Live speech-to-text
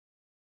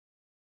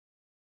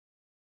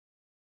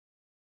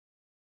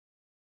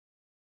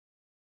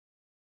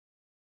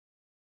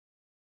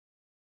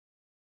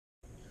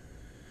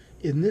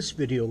In this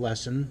video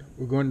lesson,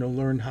 we're going to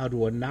learn how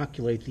to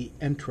inoculate the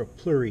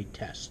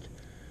EnteroPluri-Test,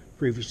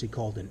 previously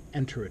called an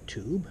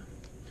EnteroTube.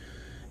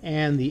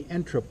 And the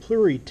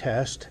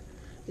EnteroPluri-Test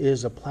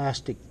is a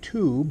plastic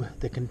tube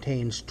that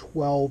contains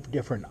 12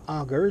 different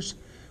augers,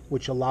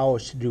 which allow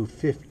us to do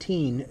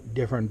 15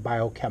 different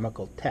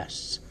biochemical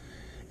tests.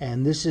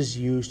 And this is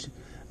used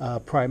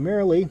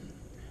primarily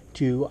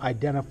to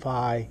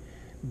identify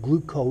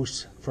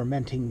glucose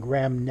fermenting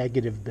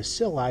gram-negative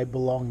bacilli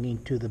belonging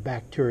to the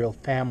bacterial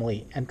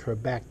family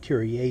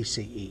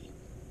Enterobactereaceae.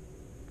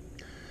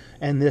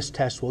 And this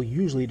test will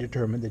usually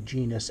determine the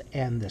genus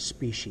and the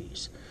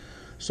species.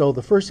 So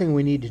the first thing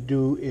we need to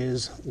do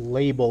is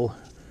label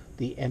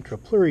the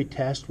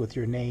EnteroPluri-Test with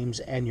your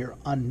names and your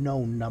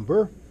unknown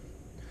number,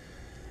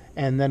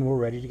 and then we're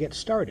ready to get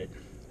started.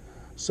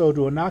 So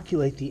to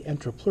inoculate the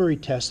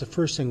EnteroPluri-Test, the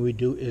first thing we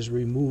do is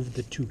remove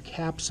the two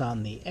caps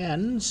on the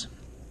ends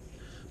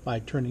by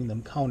turning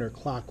them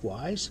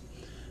counterclockwise.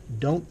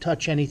 Don't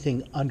touch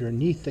anything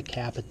underneath the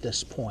cap at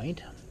this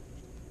point.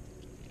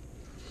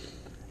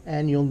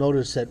 And you'll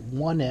notice that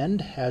one end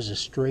has a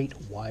straight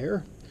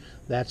wire.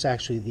 That's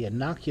actually the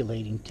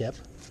inoculating tip,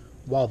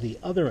 while the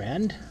other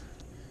end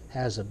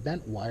has a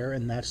bent wire,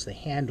 and that's the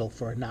handle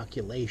for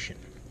inoculation.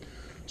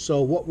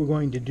 So what we're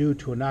going to do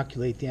to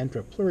inoculate the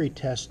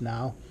EnteroPluri-Test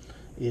now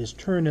is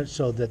turn it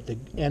so that the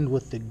end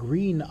with the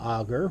green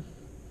auger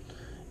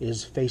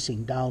is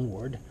facing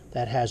downward.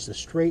 That has the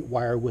straight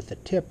wire with the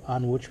tip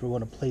on which we're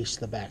going to place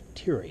the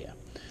bacteria.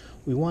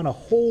 We want to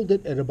hold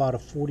it at about a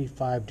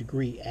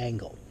 45-degree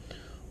angle.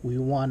 We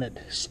want it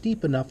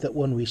steep enough that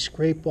when we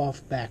scrape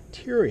off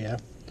bacteria,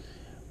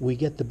 we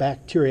get the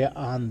bacteria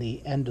on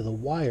the end of the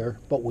wire,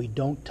 but we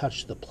don't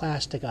touch the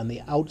plastic on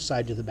the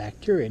outside of the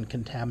bacteria and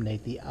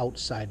contaminate the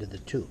outside of the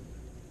tube.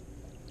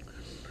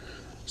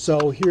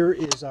 So here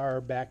is our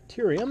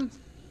bacterium,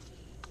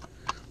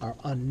 our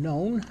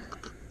unknown.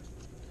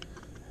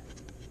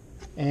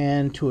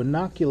 And to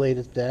inoculate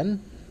it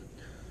then,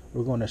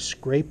 we're going to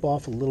scrape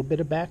off a little bit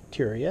of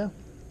bacteria.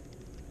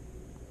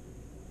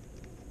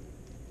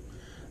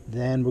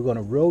 Then we're going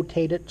to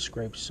rotate it,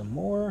 scrape some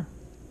more.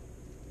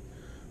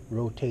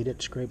 Rotate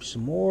it, scrape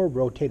some more.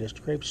 Rotate it,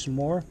 scrape some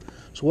more.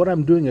 So what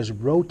I'm doing is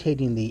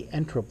rotating the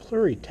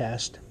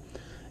EnteroPluri-Test,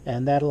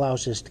 and that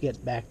allows us to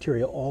get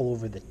bacteria all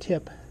over the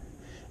tip.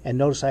 And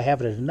notice I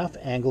have it at enough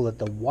angle that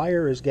the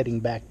wire is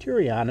getting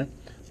bacteria on it,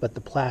 but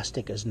the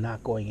plastic is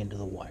not going into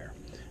the wire.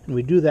 And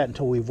we do that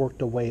until we've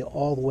worked our way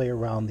all the way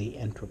around the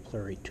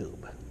EnteroPluri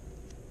tube.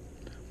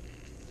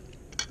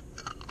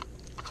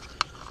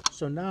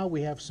 So now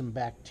we have some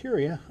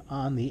bacteria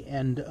on the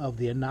end of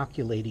the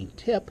inoculating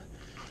tip.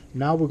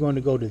 Now we're going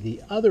to go to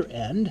the other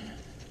end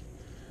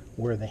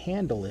where the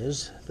handle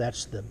is.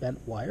 That's the bent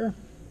wire.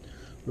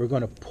 We're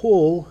going to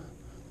pull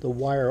the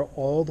wire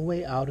all the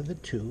way out of the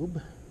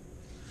tube.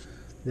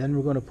 Then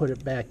we're going to put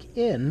it back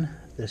in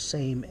the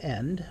same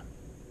end.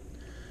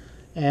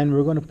 And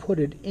we're going to put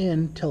it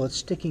in till it's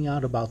sticking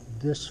out about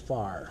this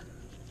far.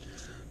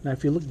 Now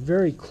if you look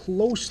very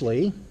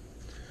closely,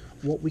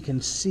 what we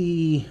can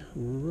see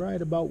right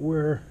about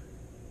where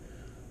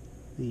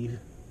the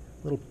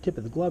little tip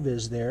of the glove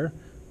is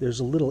there's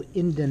a little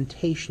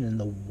indentation in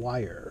the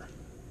wire.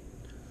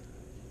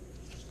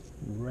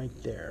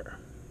 Right there.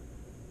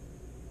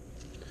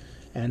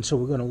 And so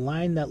we're going to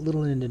line that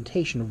little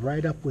indentation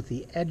right up with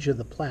the edge of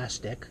the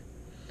plastic,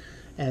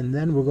 and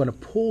then we're going to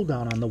pull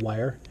down on the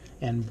wire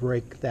and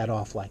break that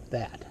off like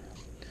that.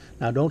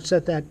 Now don't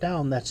set that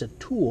down, that's a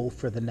tool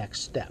for the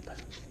next step.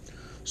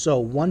 So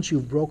once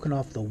you've broken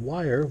off the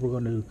wire, we're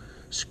going to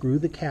screw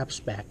the caps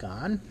back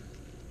on.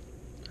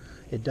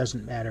 It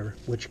doesn't matter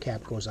which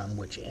cap goes on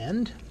which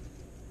end.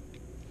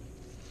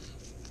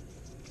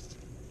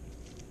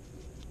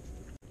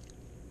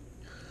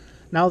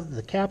 Now that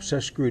the caps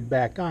are screwed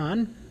back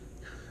on,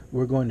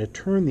 we're going to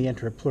turn the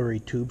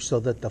EnteroPluri tube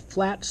so that the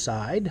flat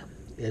side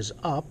is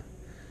up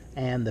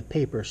and the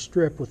paper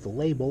strip with the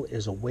label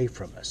is away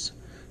from us.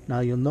 Now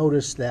you'll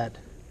notice that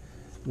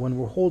when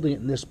we're holding it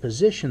in this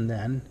position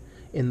then,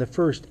 in the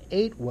first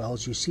 8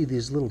 wells you see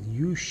these little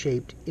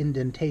U-shaped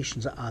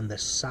indentations on the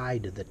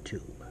side of the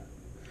tube.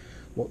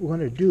 What we're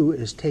going to do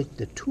is take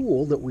the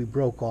tool that we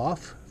broke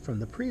off from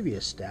the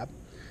previous step,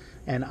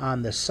 and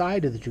on the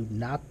side of the tube,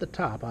 not the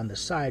top, on the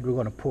side we're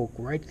going to poke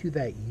right through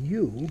that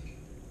U,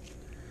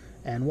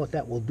 and what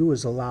that will do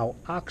is allow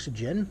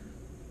oxygen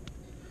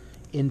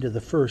into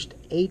the first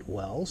 8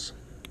 wells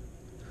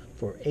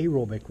for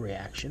aerobic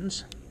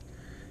reactions,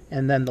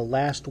 and then the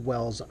last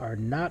wells are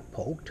not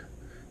poked.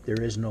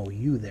 There is no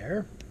U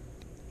there,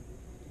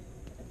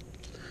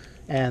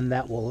 and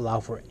that will allow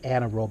for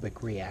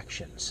anaerobic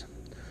reactions.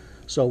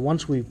 So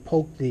once we've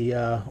poked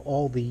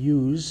all the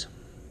U's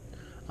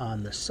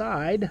on the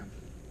side,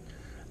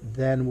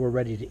 then we're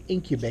ready to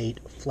incubate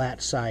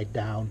flat side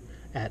down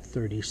at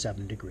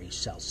 37 degrees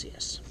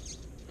Celsius.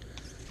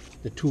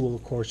 The tool,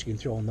 of course, you can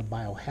throw in the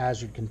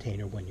biohazard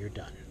container when you're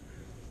done.